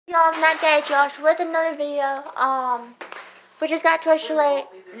Y'all, it's Macdaddy Josh with another video. We just got to a chalet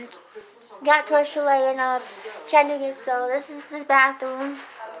in Chattanooga. So this is the bathroom,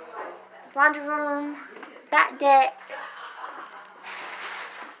 laundry room, back deck.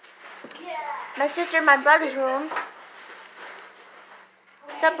 My sister and my brother's room.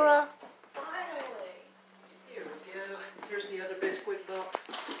 What's up, bro? Here we go. Here's the other biscuit box.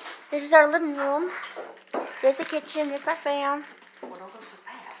 This is our living room. There's the kitchen. There's my fan. Well, don't go so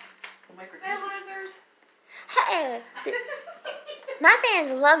fast. We'll make her dizzy. Losers. Hey, my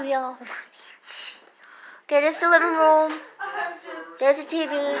fans love y'all. Okay, this is the living room. There's a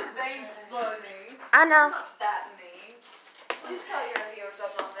TV. Just being funny. I know. I'm not that mean. Please tell your viewers I'm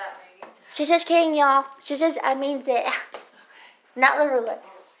not that mean. She's just kidding, y'all. She says I means it. Not literally.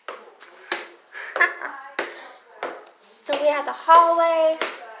 So we have the hallway.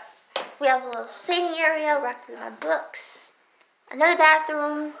 We have a little seating area where I can read my books. Another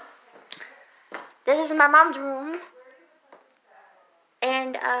bathroom. This is my mom's room.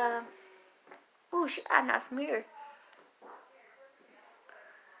 And, ooh, I'm not from here.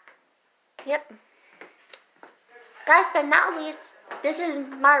 Yep. Last but not least, this is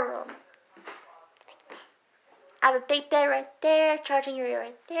my room. I have a big bed right there, charging area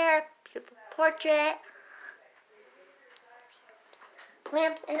right there, beautiful portrait,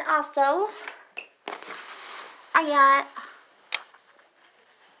 lamps, and also I got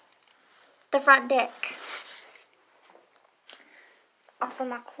the front deck. Also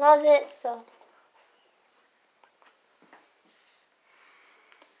my closet, so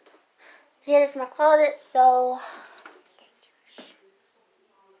here is my closet, so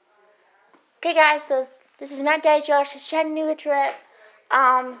okay guys, so this is Macdaddy Josh's Chattanooga trip,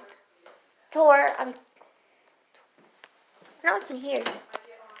 tour. I know what's in here.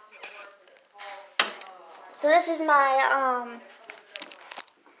 So this is my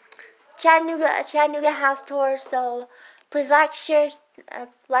Chattanooga house tour. So please like, share,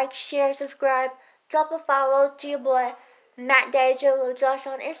 subscribe, drop a follow to your boy MacDaddyJosh'S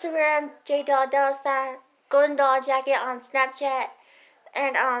on Instagram, j.sign golden doll jacket on Snapchat,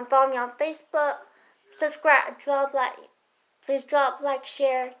 and follow me on Facebook. Subscribe, please drop like,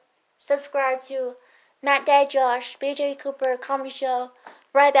 share, subscribe to Macdaddy Josh, BJ Cooper Comedy Show,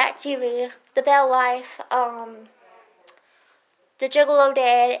 Ryback TV, THEBELLLIFE, the Juggalo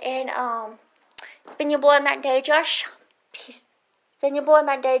Dad, and it's been your boy Macdaddy Josh.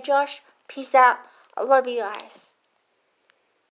 Peace out. I love you guys.